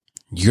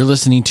You're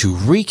listening to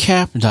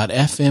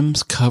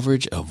Recap.fm's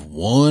coverage of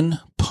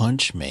One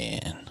Punch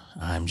Man.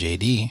 I'm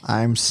JD.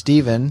 I'm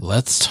Steven.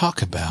 Let's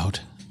talk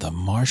about the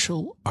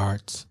martial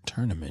arts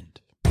tournament.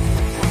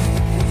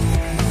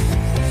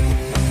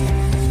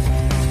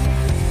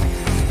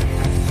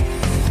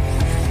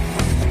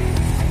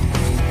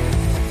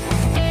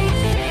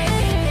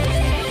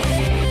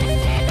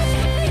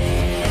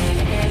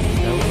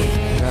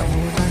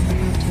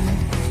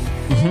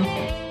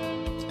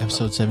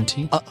 Episode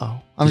 17.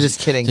 Uh-oh. I'm just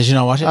kidding. Did you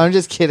not watch it? I'm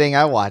just kidding.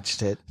 I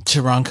watched it.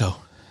 Taranko.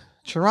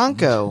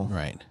 Taranko.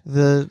 Right.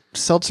 The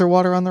seltzer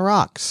water on the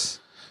rocks.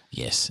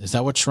 Yes. Is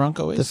that what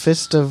Taranko is? The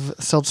fist of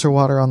seltzer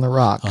water on the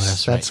rocks. Oh,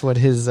 that's right. That's what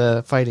his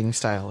fighting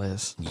style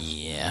is.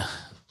 Yeah.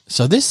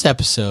 So this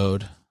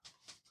episode,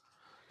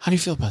 how do you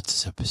feel about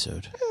this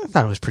episode? I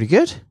thought it was pretty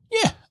good.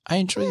 Yeah. I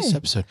enjoy this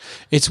episode.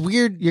 It's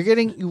weird. You're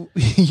getting,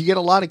 you get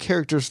a lot of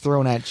characters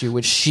thrown at you,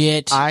 which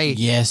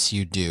Yes,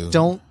 you do.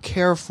 don't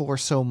care for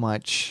so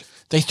much.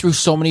 They threw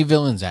so many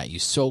villains at you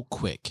so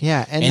quick.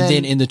 Yeah. And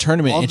then in the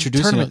tournament,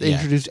 they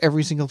introduced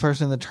every single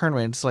person in the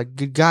tournament. It's like,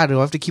 good God, do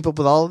I have to keep up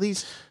with all of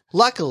these?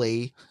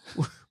 Luckily,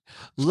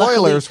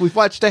 spoilers, we've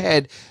watched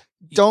ahead.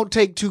 Don't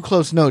take too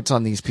close notes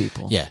on these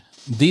people. Yeah.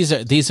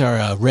 These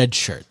are red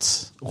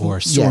shirts or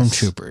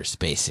stormtroopers,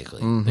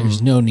 basically. Mm-hmm.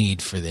 There's no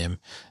need for them.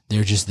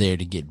 They're just there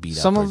to get beat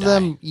up. Some of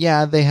them,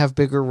 they have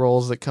bigger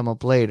roles that come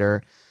up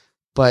later,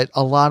 but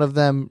a lot of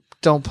them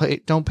don't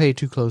pay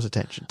too close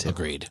attention to.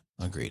 Agreed.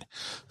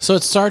 So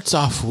it starts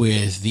off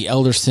with the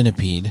Elder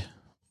Centipede,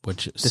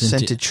 which the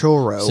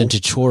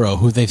Centichoro,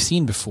 who they've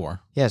seen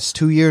before. Yes,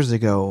 2 years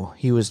ago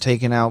he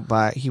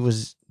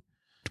was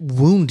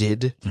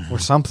wounded or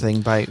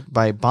something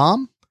by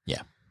Bomb.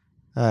 Yeah,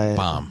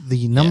 Bomb,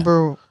 the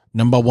number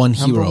one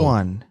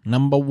hero,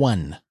 number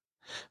one,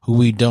 who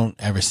we don't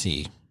ever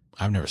see.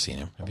 I've never seen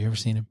him. Have you ever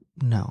seen him?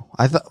 No,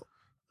 I thought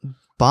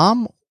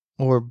Bomb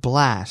or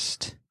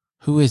Blast.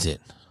 Who is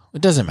it?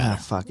 It doesn't matter.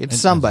 Oh, fuck, it's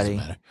somebody.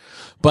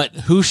 But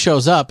who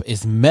shows up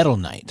is Metal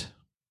Knight,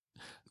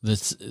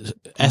 the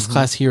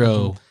S-class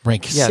hero,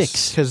 rank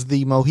 6. Because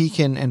the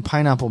Mohican and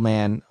Pineapple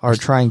Man are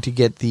trying to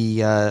get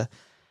the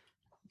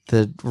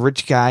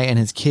rich guy and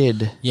his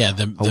kid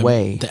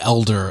away. The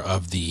elder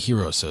of the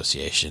Hero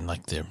Association,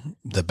 like the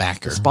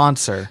backer. The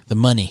sponsor. The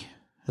money.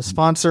 The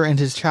sponsor and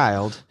his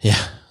child.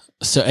 Yeah.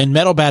 So, and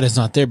Metal Bat is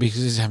not there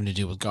because he's having to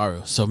deal with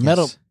Garou. So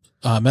Metal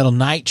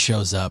Knight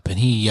shows up and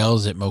he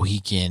yells at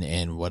Mohican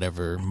and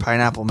whatever.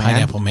 Pineapple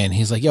Man.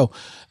 He's like, yo,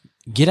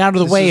 get out of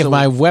the way of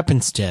my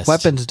weapons test.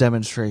 Weapons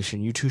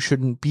demonstration. You two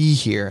shouldn't be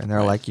here. And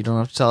they're like, you don't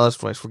have to tell us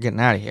twice. We're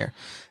getting out of here.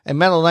 And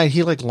Metal Knight,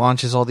 he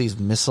launches all these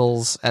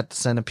missiles at the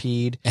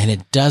Centipede. And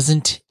it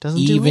doesn't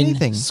even do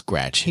anything.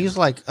 Scratch him. He's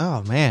like,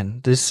 oh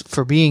man, this,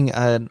 for being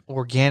an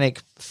organic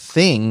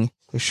thing,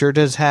 it sure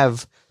does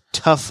have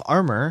tough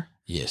armor.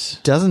 Yes.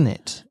 Doesn't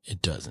it?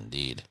 It does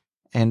indeed.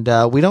 And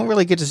we don't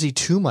really get to see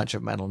too much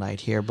of Metal Knight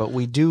here, but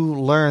we do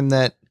learn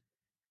that,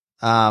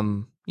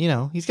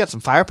 he's got some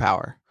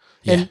firepower.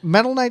 Yeah. And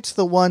Metal Knight's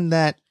the one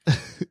that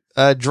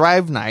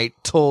Drive Knight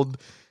told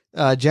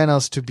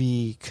Genos to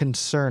be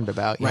concerned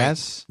about,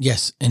 yes? Right.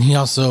 Yes, and he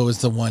also is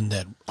the one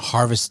that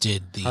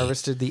harvested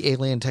the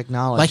alien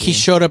technology. Like he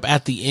showed up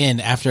at the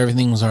end after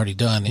everything was already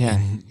done,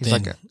 and he's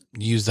then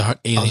used the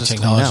alien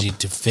technology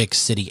to fix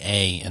City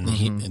A and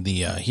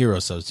the Hero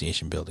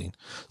Association building.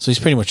 So he's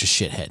pretty much a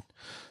shithead.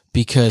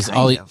 Because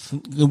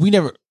do we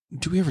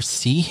ever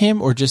see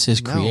him or just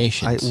his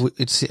creations?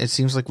 It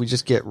seems like we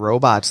just get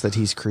robots that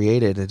he's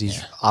created that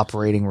he's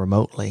operating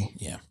remotely.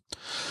 Yeah.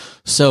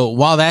 So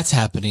while that's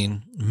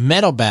happening,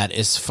 Metal Bat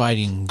is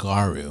fighting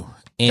Garou.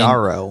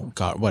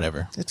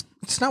 Whatever.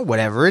 It's not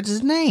whatever. It's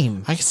his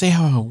name. I can say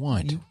how I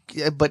want.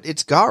 But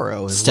it's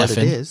Garou is what it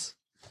is.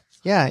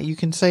 Yeah, you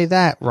can say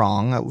that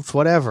wrong. It's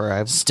whatever.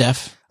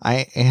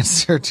 I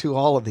answer to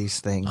all of these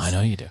things. I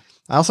know you do.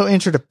 I also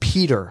answered to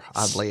Peter,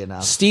 oddly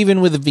enough.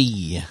 Steven with a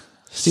V.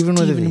 Steven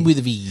with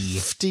a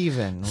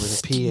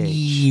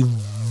PH.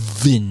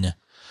 Steven.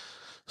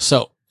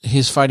 So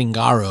he's fighting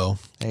Garou,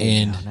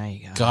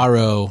 and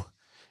Garou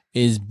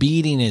is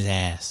beating his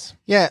ass.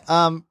 Yeah,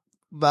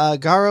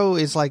 Garou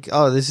is like,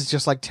 this is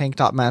just like Tank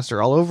Top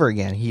Master all over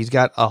again. He's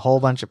got a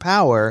whole bunch of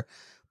power,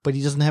 but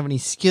he doesn't have any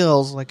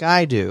skills like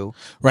I do.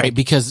 Right,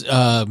 because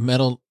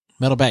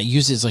Metal Bat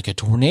uses like a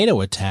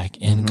tornado attack,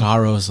 and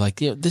Garou is like,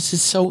 this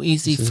is so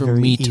easy for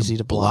me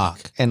to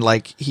block. And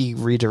like he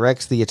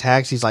redirects the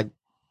attacks. He's like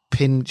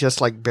just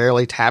like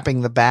barely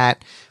tapping the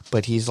bat,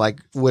 but he's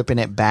like whipping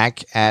it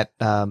back at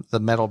the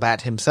Metal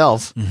Bat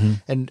himself.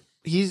 And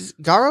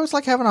Garou's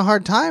like having a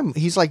hard time.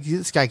 He's like,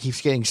 this guy keeps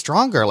getting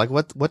stronger. Like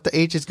what the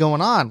H is going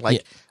on?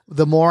 Like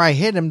the more I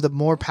hit him, the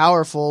more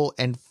powerful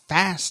and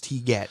fast he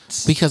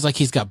gets. Because like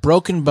he's got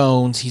broken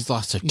bones, he's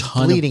lost a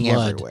ton of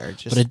blood, everywhere.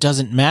 But it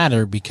doesn't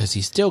matter because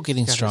he's still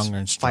getting stronger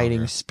and stronger.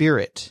 Fighting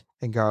spirit.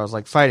 And Garou's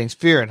like, fighting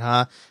spirit,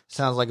 huh?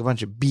 Sounds like a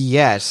bunch of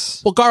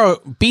BS. Well, Garou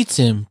beats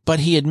him, but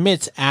he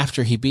admits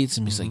after he beats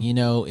him, he's like,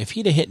 if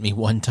he'd have hit me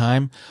one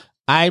time,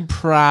 I'd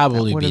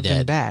probably be dead.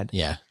 Been bad.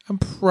 Yeah.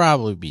 I'd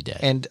probably be dead.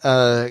 And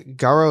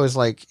Garo is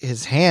like,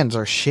 his hands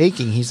are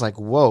shaking. He's like,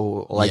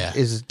 whoa, like,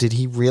 did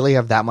he really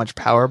have that much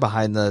power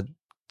behind the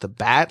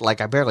bat?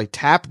 Like, I barely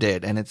tapped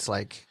it, and it's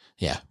like...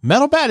 Yeah,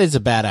 Metal Bat is a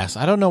badass.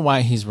 I don't know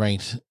why he's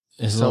ranked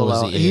as low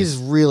as he is. He's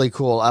really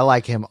cool. I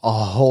like him a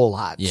whole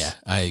lot. Yeah,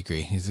 I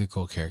agree. He's a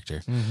cool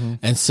character.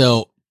 And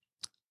so,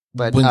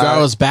 but when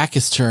Garo's back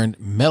is turned,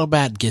 Metal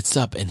Bat gets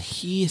up, and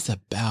he is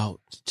about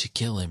to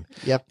kill him.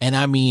 Yep. And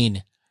I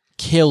mean,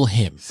 kill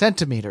him.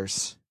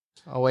 Centimeters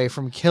away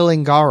from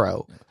killing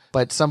Garo.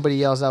 But somebody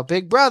yells out,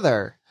 "Big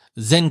brother!"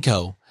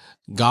 Zenko,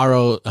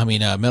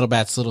 Metal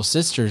Bat's little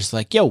sister is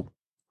like, yo.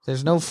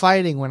 There's no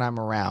fighting when I'm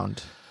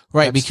around.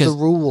 Right, That's because the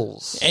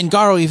rules. And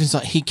Garo even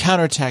he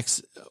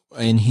counterattacks,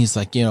 and he's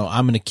like,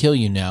 I'm going to kill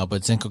you now,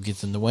 but Zenko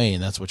gets in the way,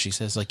 and that's what she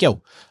says. Like,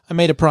 yo, I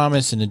made a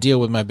promise and a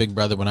deal with my big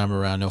brother when I'm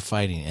around, no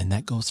fighting, and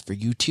that goes for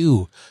you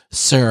too,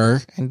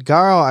 sir. And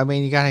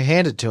Garo, you got to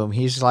hand it to him.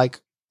 He's like,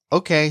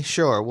 okay,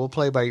 sure, we'll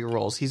play by your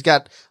rules.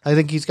 I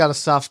think he's got a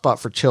soft spot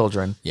for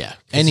children. Yeah,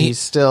 and he's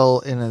still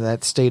in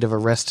that state of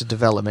arrested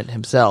development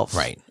himself.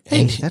 Right.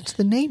 Hey, that's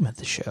the name of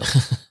the show.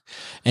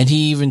 And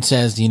he even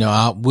says,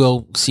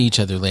 we'll see each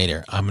other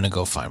later. I'm going to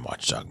go find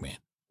Watchdog Man.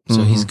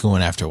 So he's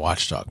going after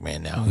Watchdog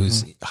Man now,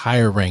 who's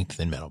higher ranked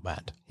than Metal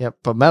Bat. Yep.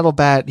 But Metal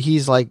Bat,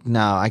 he's like,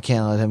 no, I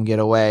can't let him get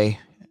away.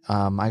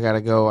 I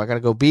gotta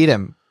go beat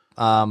him.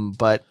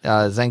 But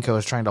Zenko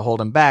is trying to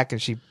hold him back,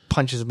 and she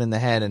punches him in the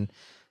head. And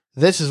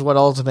this is what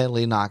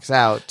ultimately knocks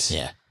out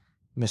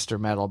Mr.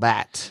 Metal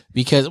Bat.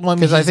 Because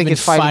I think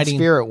his fighting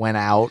spirit went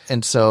out.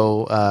 And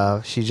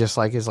so she just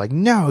is like,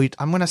 no,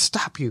 I'm going to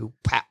stop you.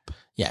 Pap.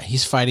 Yeah,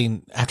 he's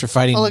fighting after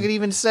fighting. Oh, look, it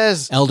even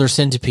says Elder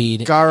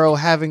Centipede. Garo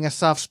having a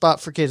soft spot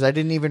for kids. I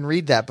didn't even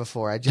read that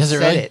before. I just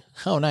said it.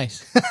 Oh,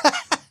 nice.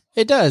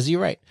 It does. You're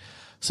right.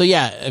 So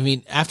yeah,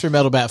 after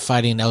Metal Bat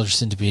fighting Elder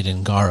Centipede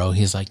and Garo,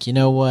 he's like, you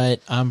know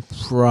what? I'm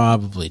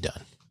probably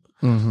done.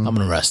 I'm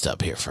gonna rest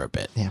up here for a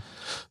bit. Yeah.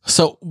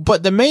 So,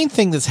 but the main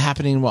thing that's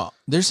happening,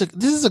 this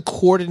is a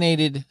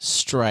coordinated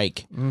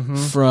strike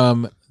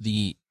from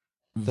the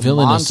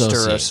Villain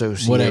Monster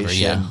Association. Whatever.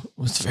 Yeah,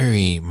 it's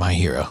very My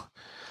Hero.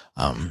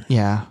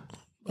 Yeah,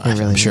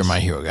 I'm sure My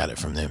Hero got it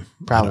from them.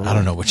 Probably. I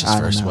don't know which is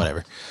first,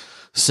 whatever.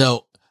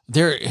 So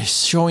they're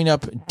showing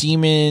up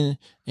demon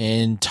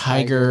and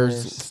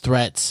tigers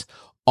threats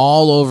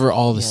all over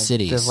all the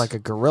cities. There's like a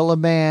gorilla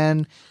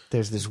man.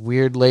 There's this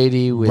weird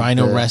lady with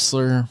Rhino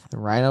Wrestler. The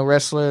Rhino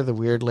Wrestler, the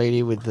weird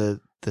lady with the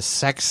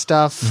sex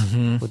stuff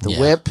with the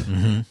whip.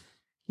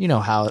 You know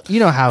how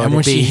and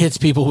when she hits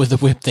people with the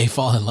whip, they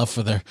fall in love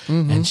with her.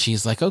 And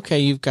she's like, okay,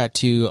 you've got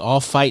to all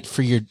fight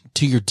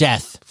to your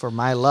death. For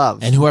my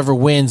love. And whoever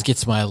wins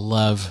gets my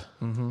love.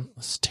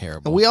 It's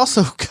terrible. And we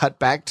also cut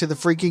back to the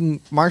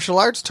freaking martial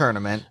arts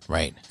tournament.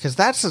 Right. Because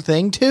that's the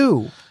thing,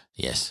 too.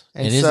 Yes,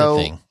 and it is a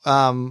thing.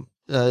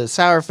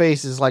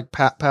 Sourface is like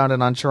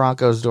pounding on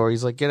Chiranko's door.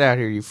 He's like, get out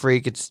here, you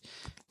freak. It's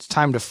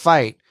time to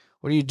fight.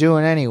 What are you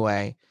doing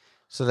anyway?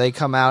 So they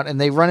come out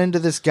and they run into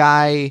this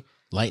guy...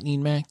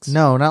 Lightning Max?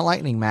 No, not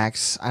Lightning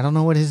Max. I don't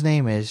know what his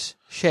name is.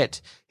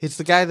 Shit. It's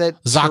the guy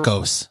that...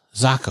 Zakos.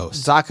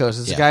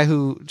 It's the guy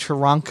who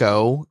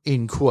Chiranko,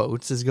 in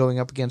quotes, is going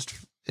up against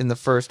in the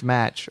first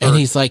match. And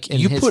he's like,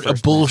 you put a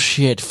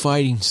bullshit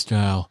fighting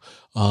style.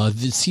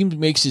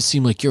 Makes it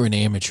seem like you're an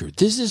amateur.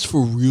 This is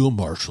for real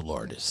martial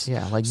artists.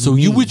 Yeah, like so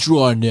you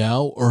withdraw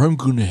now, or I'm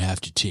going to have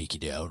to take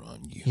it out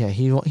on you. Yeah,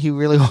 he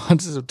really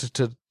wants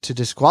to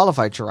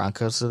disqualify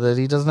Chiranko so that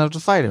he doesn't have to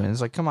fight him. And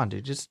it's like, come on,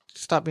 dude, just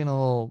stop being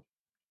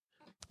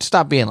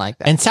like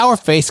that. And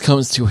Sourface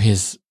comes to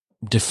his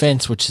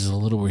defense, which is a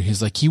little weird.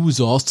 He's like, he was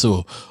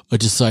also a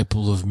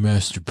disciple of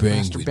Master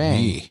Bang with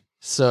me.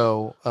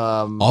 So,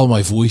 all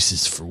my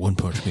voices for One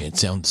Punch Man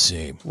sound the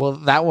same. Well,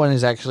 that one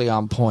is actually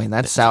on point.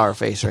 That's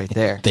Sourface right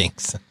there.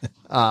 Thanks.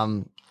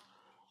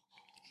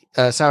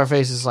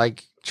 Sourface is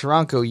like,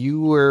 Chiranko,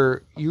 you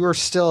were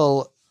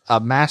still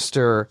a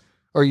master,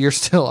 or you're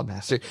still a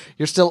master.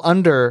 You're still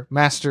under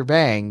Master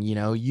Bang.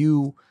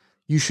 You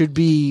should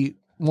be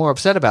more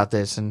upset about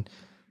this. And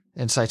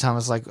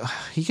Saitama's like,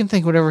 he can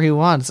think whatever he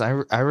wants. I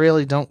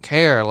really don't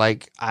care.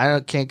 Like, I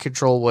can't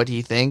control what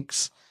he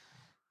thinks.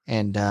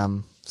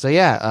 And, so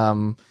yeah,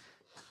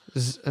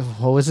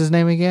 what was his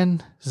name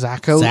again?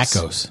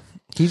 Zakos.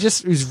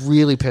 He's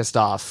really pissed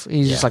off.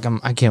 He's just like,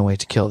 I can't wait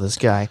to kill this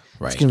guy.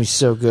 Right. It's going to be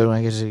so good when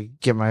I get to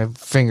get my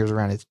fingers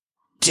around his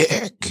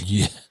dick.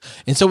 Yeah.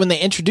 And so when they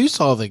introduce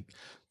all the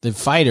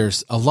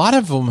fighters, a lot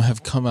of them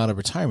have come out of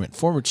retirement,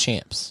 former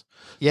champs.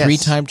 Yes.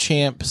 3-time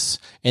champs,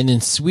 and then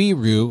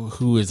Suiru,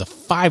 who is a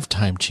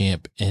 5-time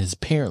champ, is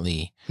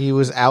apparently... He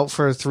was out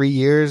for 3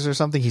 years or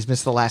something. He's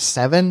missed the last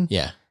 7.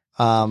 Yeah.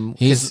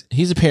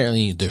 He's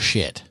apparently the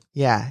shit.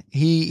 Yeah.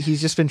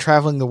 He's just been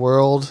traveling the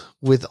world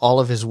with all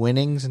of his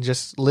winnings and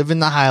just living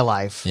the high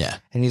life. Yeah.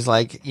 And he's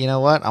like, you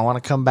know what? I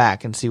want to come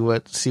back and see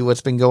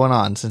what's been going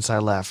on since I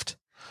left.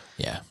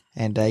 Yeah.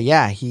 And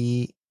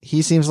he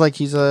seems like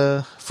he's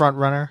a front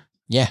runner.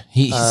 Yeah,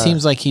 he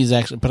seems like he's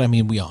actually, but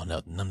we all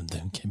know none of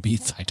them can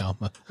beat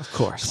Saitama. Of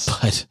course.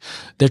 But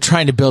they're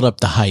trying to build up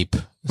the hype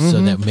so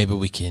that maybe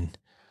we can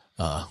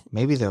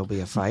Maybe there'll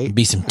be a fight.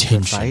 Be some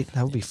tension. Fight.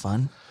 That would be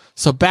fun.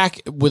 So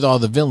back with all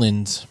the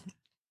villains,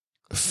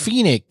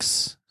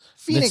 Phoenix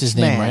that's his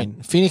name,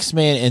 right? Phoenix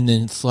Man and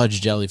then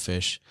Sludge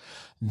Jellyfish.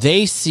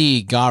 They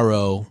see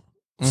Garo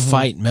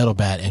fight Metal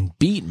Bat and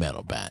beat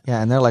Metal Bat.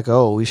 Yeah, and they're like,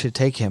 "Oh, we should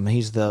take him.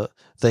 He's the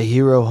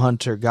hero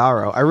hunter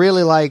Garo." I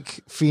really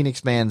like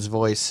Phoenix Man's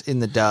voice in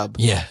the dub.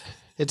 Yeah.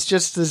 It's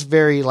just this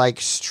very like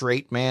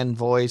straight man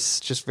voice,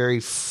 just very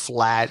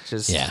flat,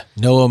 just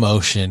no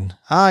emotion.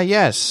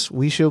 Yes,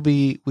 we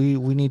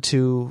need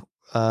to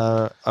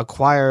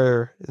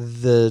acquire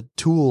the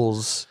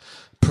tools.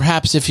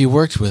 Perhaps if you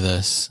worked with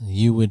us,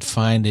 you would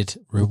find it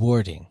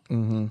rewarding.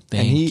 Mm-hmm.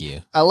 Thank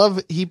you. I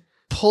love he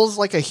pulls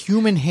like a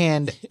human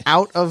hand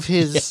out of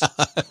his.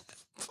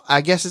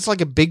 I guess it's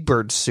like a Big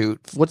Bird suit.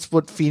 What's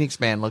what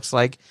Phoenix Man looks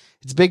like?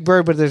 It's Big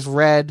Bird, but there's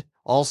red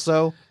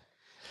also.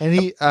 And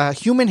he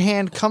human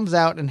hand comes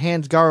out and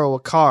hands Garo a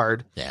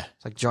card. Yeah,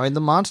 it's like join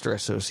the Monster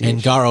Association.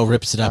 And Garo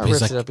rips it up.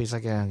 He's like,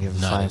 I don't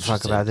give a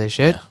fuck about this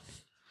shit. Yeah.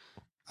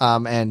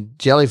 And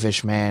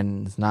Jellyfish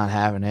Man's not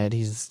having it.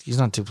 He's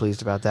not too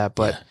pleased about that,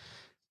 but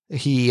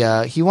he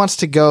wants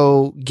to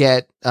go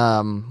get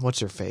what's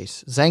her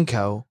face?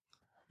 Zenko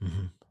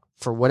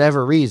for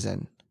whatever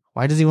reason.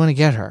 Why does he want to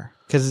get her?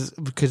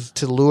 Because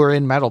to lure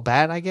in Metal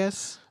Bat, I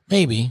guess?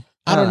 Maybe.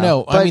 I don't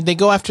know. I mean, they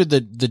go after the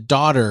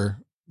daughter.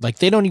 Like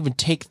they don't even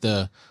take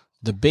the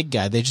big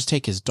guy. They just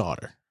take his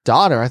daughter.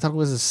 I thought it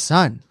was his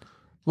son.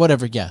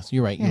 Whatever, yes,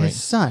 you're right. You're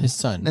his right. His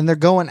son. And they're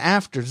going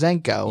after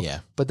Zenko.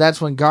 Yeah. But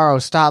that's when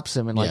Garo stops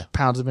him and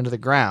pounds him into the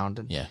ground.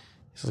 And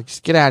he's like,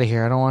 just get out of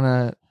here. I don't want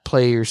to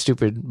play your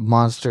stupid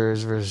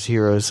Monsters versus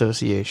Hero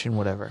Association,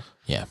 whatever.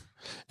 Yeah.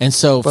 And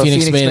so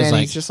Phoenix Man is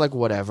like, he's just like,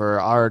 whatever.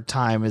 Our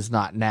time is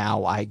not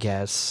now, I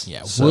guess.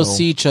 Yeah. So, we'll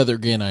see each other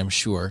again, I'm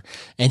sure.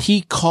 And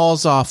he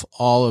calls off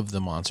all of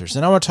the monsters.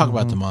 And I want to talk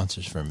about the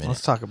monsters for a minute.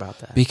 Let's talk about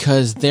that.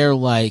 Because they're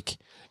like,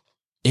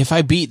 if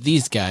I beat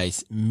these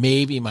guys,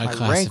 maybe my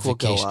classification rank will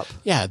go up.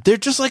 Yeah, they're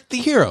just like the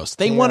heroes.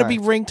 They want to be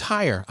ranked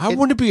higher. I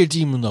want to be a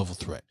demon level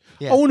threat.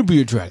 Yeah. I want to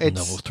be a dragon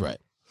level threat.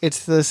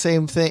 It's the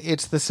same thing.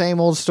 It's the same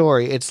old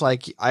story. It's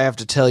like I have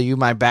to tell you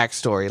my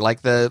backstory,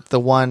 like the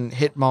one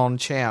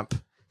Hitmonchamp.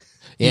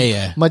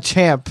 Yeah.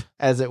 Machamp,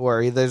 as it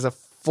were. There's a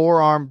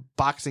 4-arm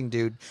boxing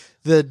dude.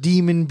 The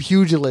demon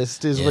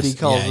pugilist is what he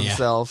calls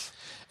himself.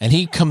 And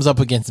he comes up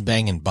against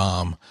Bang and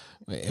Bomb.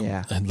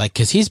 Yeah, like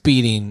because he's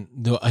beating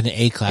an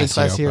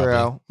A-class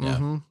hero.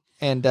 Mm-hmm.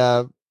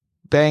 And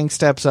Bang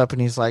steps up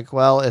and he's like,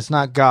 "Well, it's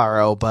not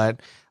Garo, but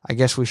I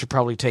guess we should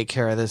probably take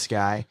care of this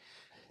guy."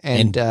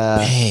 And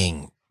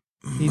Bang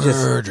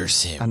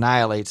murders him,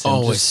 annihilates him.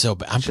 Oh, it's so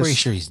bad. I'm pretty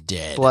sure he's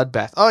dead.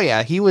 Bloodbath. Oh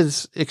yeah, he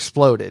was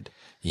exploded.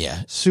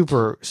 Yeah,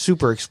 super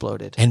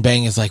exploded. And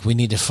Bang is like, "We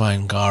need to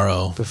find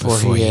Garo before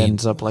he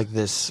ends up like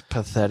this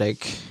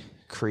pathetic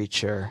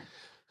creature."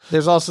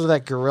 There's also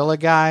that gorilla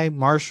guy,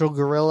 Marshall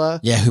Gorilla.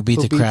 Yeah, who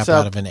beat the crap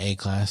out of an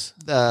A-class.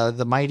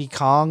 The Mighty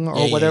Kong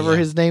or whatever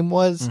his name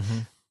was.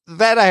 Mm-hmm.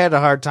 That I had a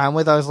hard time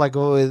with. I was like,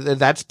 oh,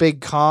 that's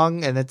Big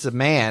Kong and it's a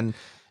man,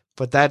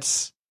 but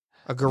that's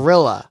a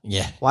gorilla.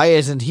 Yeah. Why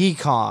isn't he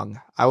Kong?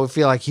 I would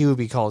feel like he would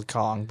be called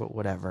Kong, but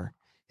whatever.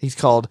 He's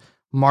called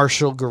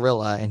Marshall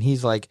Gorilla, and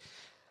he's like,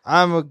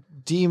 I'm a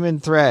demon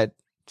threat.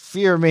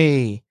 Fear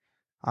me.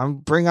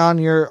 Bring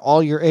on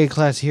all your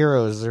A-class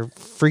heroes. They're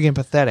freaking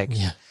pathetic.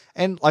 Yeah.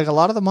 And like a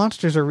lot of the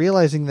monsters are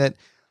realizing that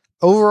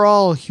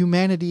overall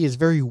humanity is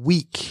very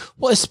weak.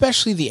 Well,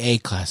 especially the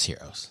A-class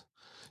heroes.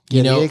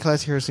 The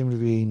A-class heroes seem to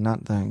be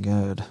not that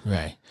good.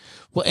 Right.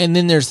 Well, and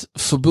then there's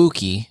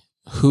Fubuki,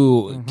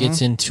 who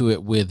gets into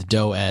it with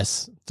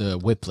Do-S, the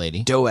whip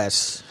lady.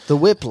 Do-S, the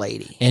whip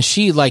lady. And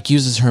she like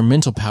uses her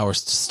mental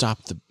powers to stop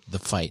the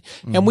fight.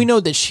 And we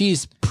know that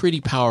she's pretty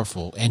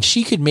powerful, and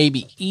she could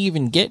maybe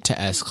even get to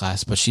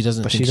S-class, but she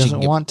doesn't. But she doesn't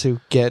want to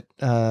get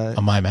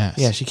a My Mask.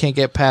 Yeah, she can't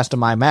get past a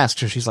My Mask.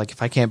 So she's like,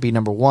 if I can't be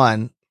number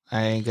 1,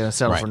 I ain't gonna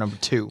settle for number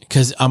 2.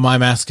 Because a My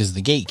Mask is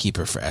the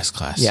gatekeeper for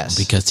S-class. Yes,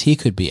 because he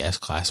could be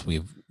S-class.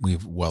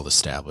 We've well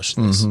established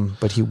this,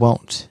 but he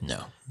won't.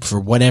 No, for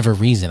whatever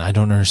reason, I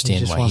don't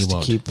understand why he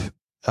won't. To keep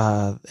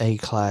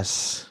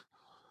A-class.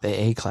 The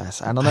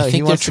A-class. I don't know. I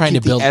think they're trying to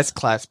build the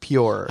S-class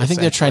pure. I think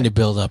they're trying to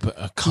build up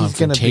a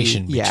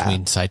confrontation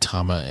between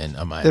Saitama and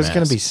Amaya. There's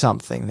going to be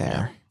something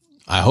there.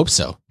 Yeah. I hope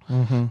so.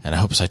 And I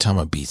hope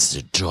Saitama beats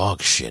the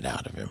dog shit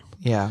out of him.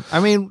 Yeah. I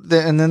mean,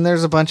 and then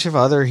there's a bunch of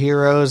other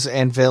heroes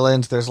and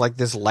villains. There's like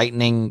this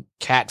lightning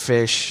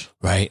catfish.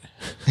 Right.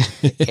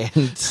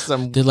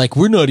 And they're like,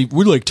 we're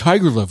like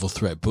tiger level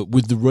threat, but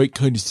with the right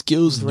kind of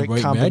skills and the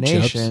right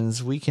combinations,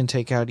 matchups, we can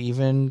take out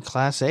even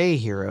class A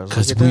heroes.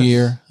 Because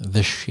we're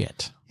the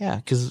shit. Yeah,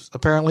 because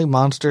apparently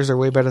monsters are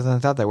way better than I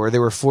thought they were. They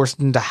were forced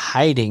into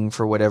hiding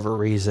for whatever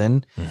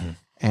reason,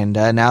 and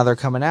now they're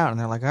coming out, and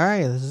they're like, all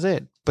right, this is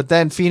it. But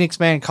then Phoenix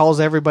Man calls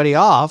everybody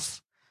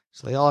off,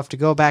 so they all have to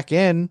go back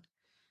in.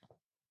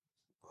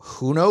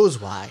 Who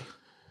knows why?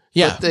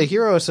 Yeah. But the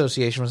Hero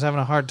Association was having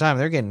a hard time.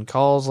 They're getting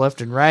calls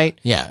left and right.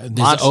 Yeah,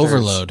 there's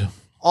overload.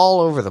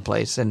 All over the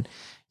place. And,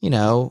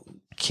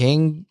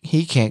 King,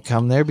 he can't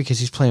come there because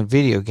he's playing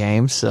video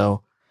games,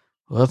 so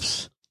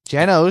Whoops.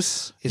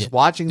 Genos is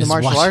watching the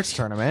martial arts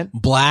tournament.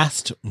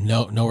 Blast,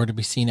 nowhere to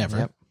be seen ever.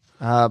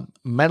 Yep.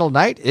 Metal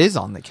Knight is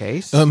on the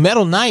case.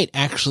 Metal Knight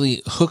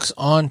actually hooks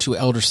on to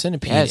Elder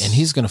Centipede, and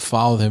he's going to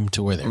follow them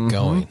to where they're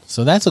going.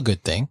 So that's a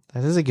good thing.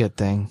 That is a good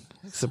thing.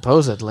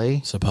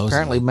 Supposedly.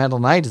 Apparently Metal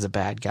Knight is a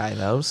bad guy,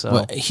 though. So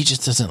well, he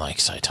just doesn't like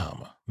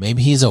Saitama.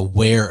 Maybe he's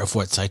aware of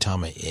what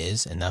Saitama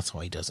is, and that's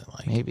why he doesn't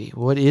like Maybe.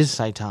 What is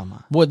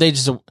Saitama? Well,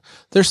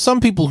 there's some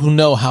people who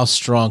know how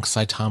strong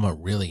Saitama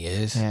really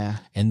is. Yeah.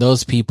 And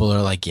those people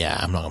are like, yeah,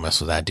 I'm not going to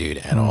mess with that dude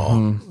at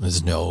all.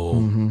 There's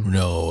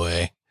no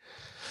way.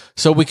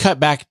 So we cut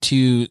back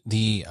to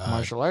the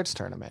martial arts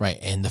tournament. Right.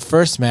 And the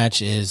first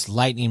match is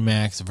Lightning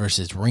Max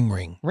versus Ring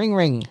Ring. Ring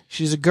Ring.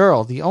 She's a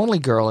girl, the only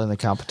girl in the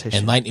competition.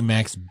 And Lightning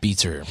Max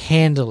beats her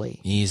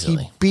handily.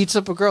 Easily. He beats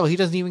up a girl. He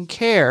doesn't even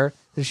care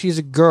that she's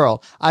a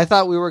girl. I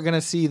thought we were going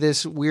to see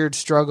this weird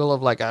struggle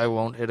of like, I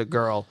won't hit a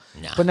girl.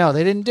 Nah. But no,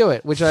 they didn't do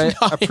it, which I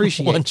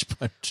appreciate.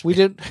 We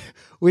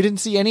didn't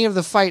see any of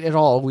the fight at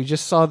all. We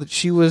just saw that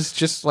she was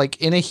just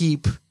like in a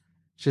heap,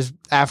 just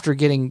after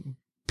getting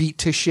beat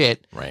to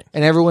shit. Right.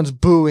 And everyone's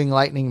booing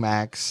Lightning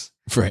Max.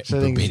 Right. So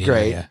I think it's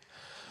great. Yeah.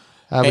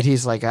 But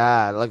he's like,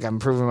 look, I'm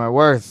proving my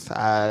worth.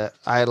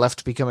 I left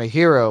to become a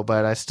hero,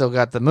 but I still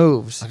got the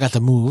moves. I got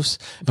the moves.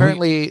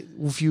 Apparently,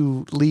 if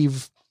you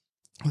leave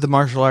the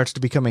martial arts to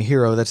become a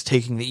hero, that's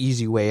taking the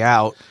easy way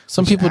out.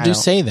 Some people do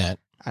say that.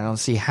 I don't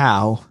see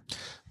how.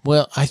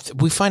 Well,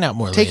 we find out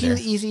more later. Taking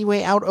the easy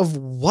way out of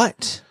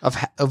what?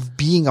 Of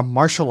being a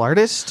martial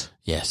artist?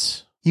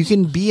 Yes. You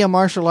can be a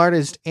martial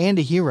artist and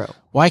a hero.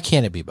 Why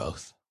can't it be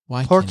both?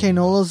 Why? Porque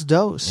no los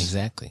dos.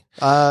 Exactly.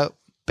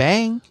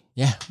 Bang.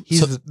 Yeah.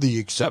 He's the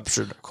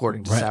exception,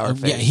 according to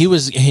Sourface. Yeah, he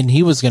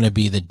was going to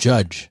be the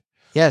judge.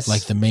 Yes.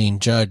 Like the main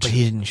judge. But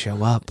he didn't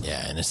show up.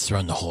 Yeah, and it's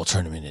thrown the whole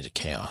tournament into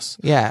chaos.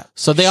 Yeah.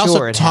 So they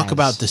also talk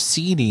about the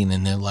seeding,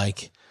 and they're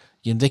like,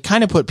 they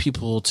kind of put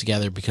people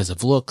together because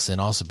of looks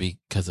and also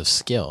because of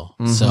skill.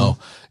 So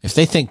if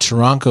they think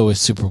Taranko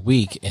is super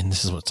weak, and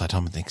this is what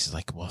Saitama thinks, is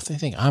like, well, if they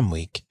think I'm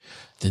weak,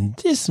 then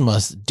this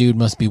dude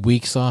must be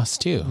weak sauce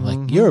too.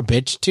 Like, you're a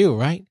bitch too,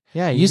 right?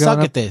 Yeah. You suck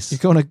at this. You're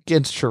going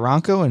against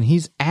Taranko, and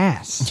he's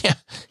ass. Yeah.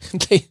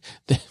 Okay.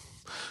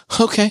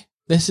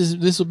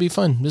 This will be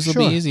fun. This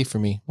will be easy for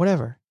me.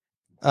 Whatever.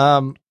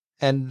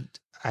 And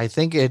I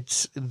think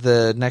it's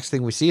the next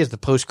thing we see is the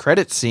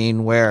post-credit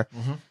scene where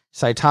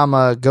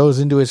Saitama goes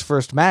into his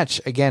first match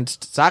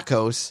against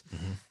Zakos,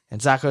 and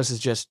Zakos is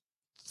just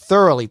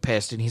thoroughly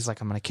pissed, and he's like,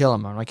 I'm going to kill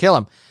him. I'm going to kill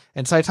him.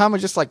 And Saitama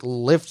just like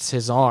lifts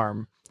his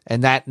arm,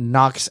 and that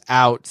knocks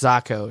out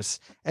Zakos.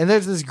 And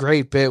there's this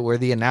great bit where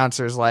the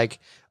announcer's like,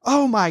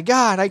 oh my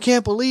God, I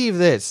can't believe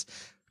this.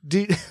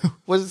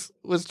 Was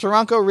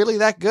Taranko really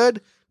that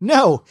good?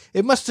 No,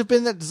 it must have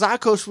been that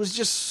Zakos was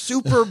just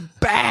super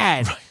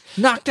bad. Right.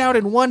 Knocked out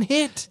in one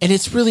hit. And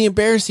it's really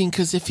embarrassing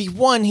because if he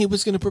won, he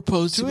was going to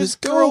propose to his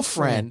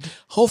girlfriend.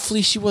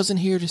 Hopefully she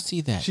wasn't here to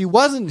see that. She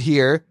wasn't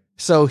here,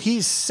 so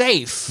he's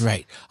safe.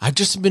 Right. I've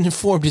just been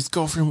informed his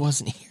girlfriend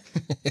wasn't here.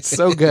 It's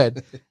so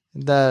good.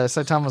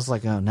 Saitama's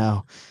like, oh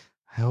no.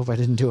 I hope I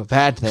didn't do a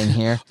bad thing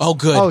here. Oh,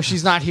 good. Oh,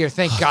 she's not here.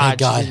 Thank God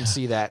she didn't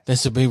see that.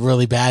 This would be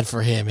really bad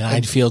for him, and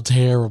I'd feel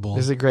terrible.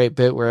 There's a great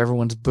bit where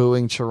everyone's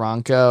booing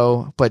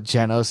Taranko, but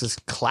Genos is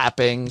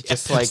clapping,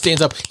 just like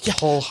stands up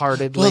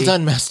wholeheartedly. Well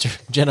done, Master.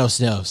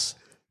 Genos knows.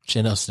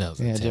 Genos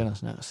knows. Yeah,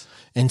 Genos knows.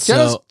 And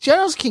so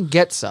Genos can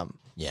get some.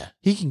 Yeah.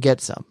 He can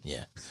get some.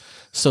 Yeah.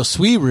 So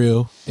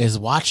Suiru is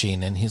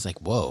watching, and he's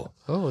like, whoa.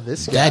 Oh,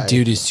 this guy. That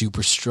dude is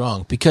super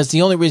strong. Because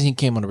the only reason he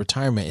came out of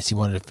retirement is he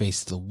wanted to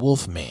face the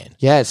Wolfman.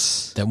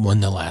 Yes. That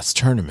won the last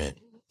tournament.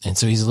 And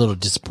so he's a little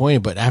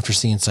disappointed, but after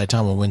seeing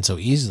Saitama win so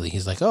easily,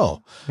 he's like,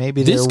 oh,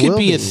 maybe this could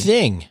be a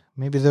thing.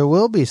 Maybe there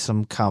will be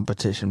some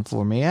competition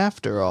for me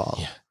after all.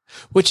 Yeah.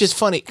 Which is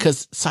funny,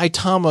 because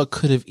Saitama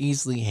could have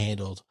easily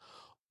handled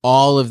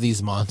all of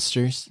these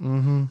monsters,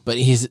 but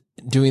he's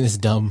doing this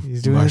dumb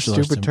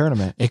stupid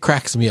tournament. It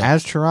cracks me up.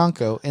 As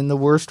Taranko in the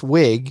worst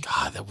wig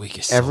the wig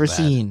is ever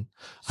seen.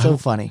 So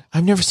funny.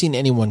 I've never seen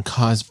anyone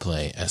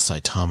cosplay as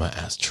Saitama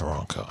as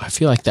Taranko. I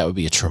feel like that would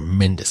be a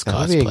tremendous cosplay. That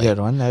would be a good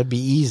one. That would be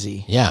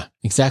easy. Yeah,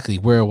 exactly.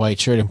 Wear a white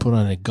shirt and put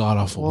on a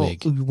god-awful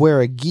wig.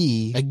 Wear a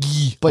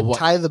gi. But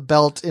tie the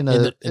belt in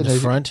the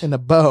front? In a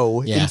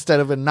bow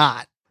instead of a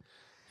knot.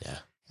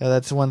 Yeah,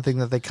 that's one thing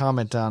that they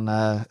comment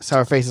on.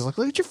 Sour Faces like,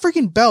 look at your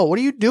freaking belt. What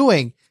are you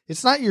doing?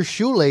 It's not your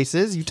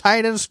shoelaces. You tie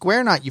it in a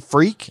square knot, you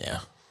freak. Yeah.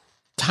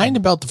 Tying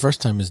the belt the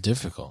first time is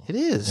difficult. It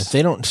is.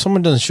 If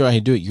someone doesn't show how you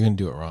do it, you're going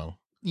to do it wrong.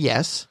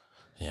 Yes.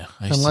 Yeah.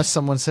 Unless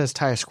someone says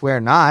tie a square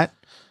knot.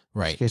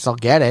 Right. In case I'll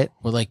get it.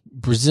 Well, like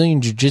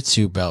Brazilian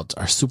Jiu-Jitsu belts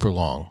are super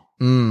long.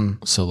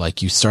 So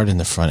like you start in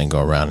the front and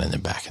go around in the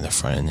back and the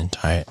front and then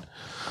tie it.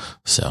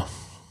 So.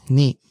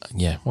 Neat.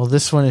 Yeah. Well,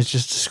 this one is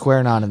just a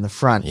square knot in the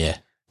front. Yeah.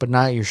 But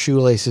not your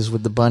shoelaces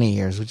with the bunny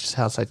ears, which is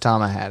how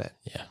Saitama had it.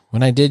 Yeah.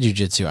 When I did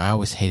jiu-jitsu, I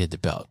always hated the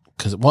belt.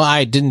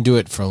 I didn't do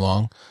it for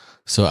long.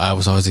 Mm-hmm. So I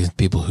was always against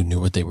people who knew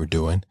what they were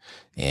doing.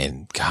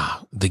 And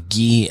God, the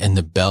gi and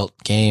the belt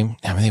game,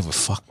 I mean, they would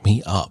fuck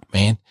me up,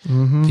 man.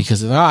 Mm-hmm.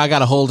 Because I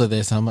got a hold of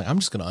this. And I'm like, I'm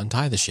just going to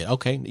untie the shit.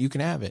 Okay, you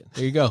can have it.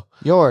 There you go.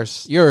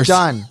 Yours.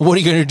 Done. What are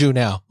you going to do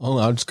now? Oh,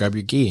 I'll just grab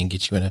your gi and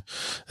get you in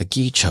a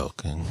gi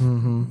choke.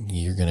 And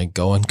you're going to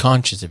go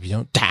unconscious if you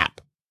don't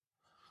tap.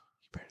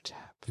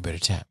 You better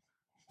tap.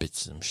 Bit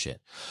some shit.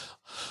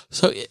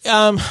 So,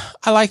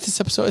 I like this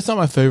episode. It's not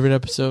my favorite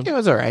episode. It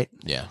was all right.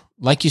 Yeah.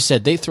 Like you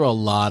said, they throw a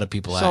lot of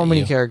people at you. So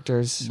many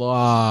characters. A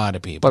lot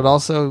of people. But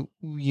also,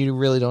 you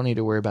really don't need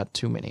to worry about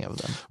too many of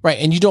them. Right.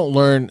 And you don't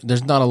learn,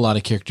 there's not a lot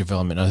of character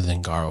development other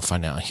than Garo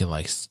find out he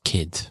likes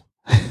kids.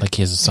 Like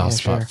he has a soft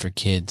spot for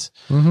kids.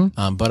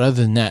 Mm-hmm. But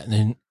other than that,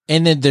 and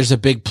then there's a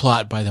big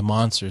plot by the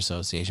Monster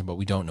Association, but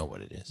we don't know what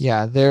it is.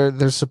 Yeah.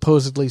 There's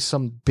supposedly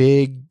some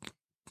big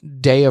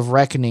day of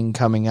reckoning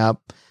coming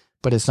up,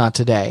 but it's not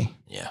today.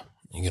 Yeah.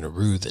 You're going to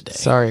rue the day.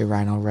 Sorry,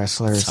 Rhino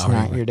Wrestler. It's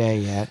not your day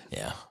yet.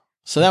 Yeah.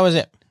 So that was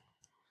it.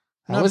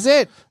 That was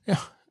it. Yeah.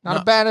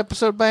 Not a bad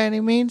episode by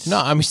any means. No,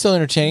 I'm still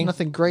entertaining.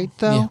 Nothing great,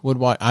 though.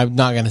 Yeah, I'm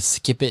not going to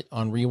skip it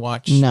on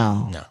rewatch.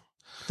 No.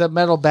 The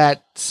Metal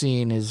Bat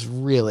scene is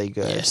really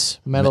good. Yes.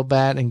 Metal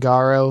Bat and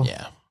Garo.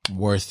 Yeah.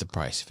 Worth the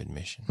price of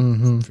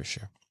admission. For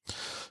sure.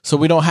 So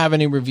we don't have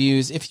any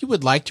reviews. If you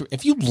would like to,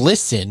 if you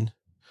listen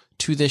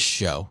to this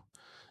show,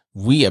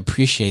 we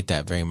appreciate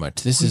that very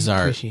much. We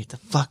appreciate the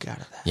fuck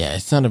out of that. Yeah,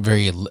 it's not a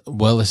very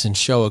well-listened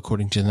show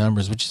according to the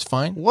numbers, which is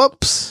fine.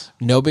 Whoops.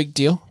 No big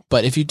deal.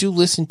 But if you do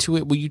listen to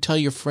it, will you tell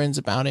your friends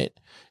about it?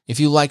 If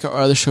you like our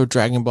other show,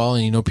 Dragon Ball,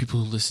 and you know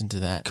people who listen to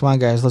that. Come on,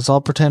 guys. Let's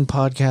all pretend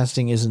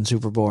podcasting isn't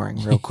super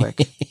boring real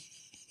quick.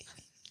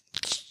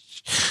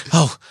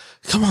 Oh,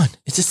 come on.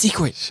 It's a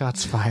secret.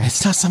 Shots fired.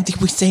 It's not something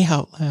we say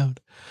out loud.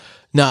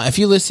 No, if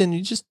you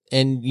listen,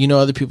 and you know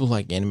other people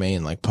like anime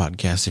and like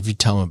podcasts, if you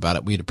tell them about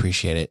it, we'd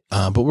appreciate it.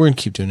 But we're going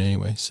to keep doing it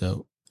anyway,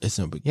 so it's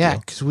no big deal. Yeah,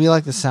 because we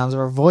like the sounds of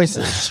our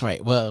voices. That's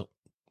right. Well,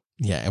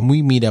 yeah, and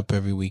we meet up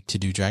every week to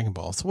do Dragon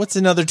Ball. So what's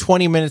another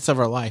 20 minutes of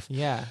our life?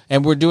 Yeah.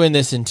 And we're doing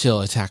this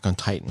until Attack on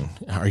Titan.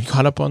 Are you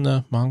caught up on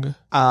the manga?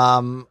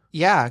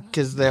 Yeah,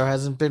 because there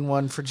hasn't been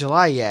one for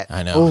July yet.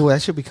 I know. Oh,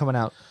 that should be coming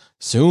out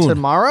soon.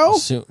 Tomorrow?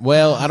 Soon.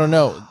 Well, I don't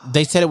know.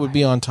 They said it would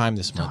be on time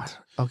this month.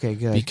 Okay,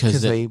 good.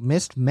 Because they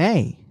missed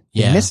May.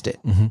 Yeah. They missed it.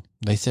 Mm-hmm.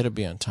 They said it'd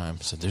be on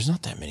time, so there's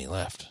not that many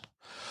left.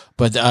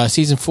 But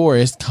season 4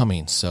 is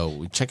coming,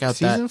 so check out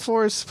Season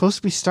 4 is supposed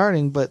to be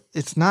starting, but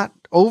it's not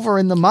over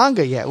in the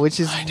manga yet, which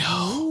is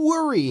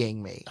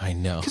worrying me. I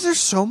know. Because there's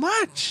so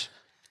much.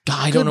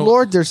 I don't know. Good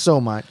Lord, there's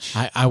so much.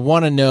 I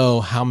want to know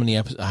how many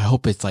episodes. I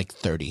hope it's like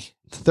 30.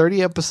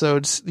 30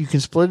 episodes. You can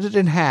split it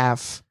in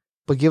half,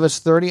 but give us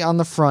 30 on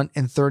the front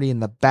and 30 in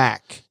the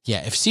back.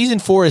 Yeah, if season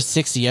 4 is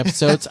 60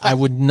 episodes, I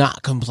would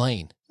not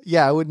complain.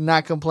 Yeah, I would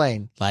not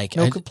complain. Like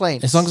no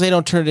complaints. As long as they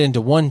don't turn it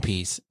into One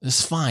Piece,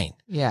 it's fine.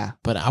 Yeah.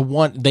 But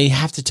they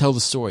have to tell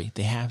the story.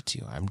 They have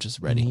to. I'm just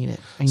ready. I need it.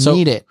 I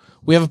need it.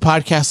 We have a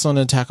podcast on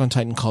Attack on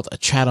Titan called A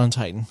Chat on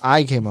Titan.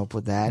 I came up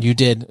with that. You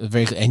did.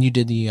 And you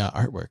did the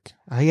artwork.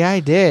 Yeah, I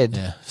did.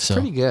 Yeah. So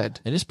pretty good.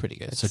 It is pretty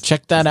good. So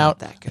check that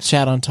out.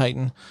 Chat on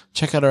Titan.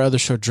 Check out our other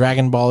show,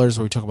 Dragon Ballers,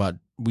 where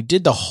we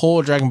did the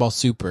whole Dragon Ball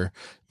Super,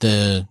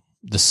 the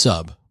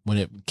sub, when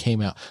it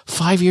came out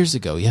 5 years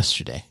ago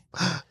yesterday.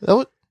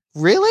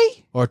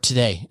 Really? Or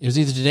today. It was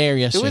either today or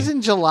yesterday. It was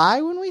in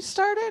July when we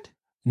started?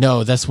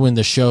 No, that's when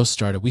the show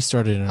started. We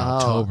started in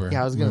October.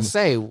 Yeah, I was going to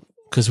say.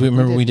 Because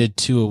we did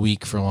 2 a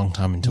week for a long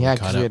time until we caught up.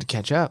 Yeah, because we had to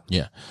catch up.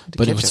 Yeah.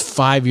 But it was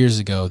 5 years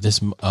ago,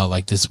 this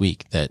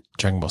week, that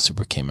Dragon Ball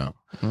Super came out.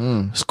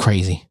 It was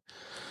crazy.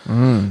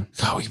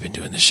 God, we've been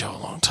doing this show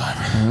a long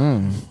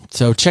time.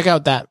 So check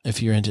out that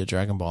if you're into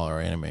Dragon Ball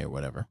or anime or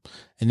whatever.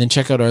 And then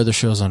check out our other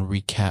shows on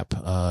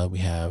Recap. We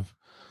have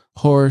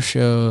horror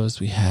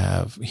shows, we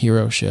have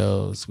hero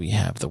shows, we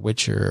have The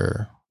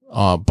Witcher,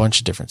 a bunch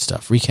of different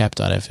stuff.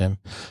 Recap.fm.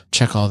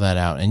 Check all that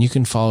out. And you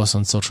can follow us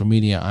on social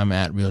media. I'm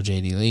at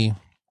RealJDLee.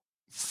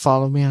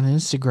 Follow me on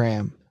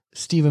Instagram.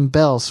 Stephen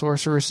Bell,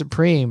 Sorcerer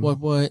Supreme.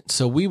 What?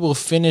 So we will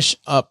finish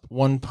up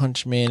One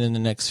Punch Man in the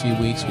next few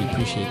weeks. We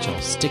appreciate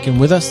y'all sticking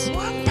with us.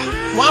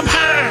 One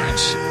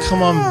Punch!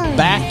 Come on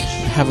back.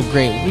 Have a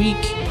great week.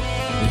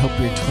 We hope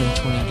your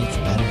 2020 gets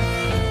better.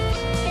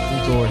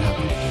 Lord, how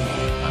can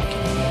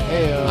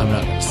I'm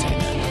not going to say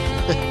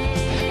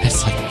that.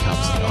 It's like the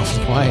cops get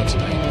off quiet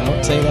tonight.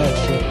 Don't say that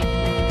shit.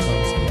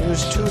 It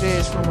was 2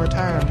 days from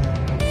retirement.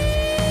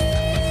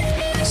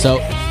 So,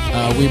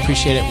 we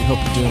appreciate it. We hope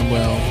you're doing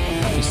well.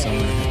 Happy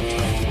summer. Happy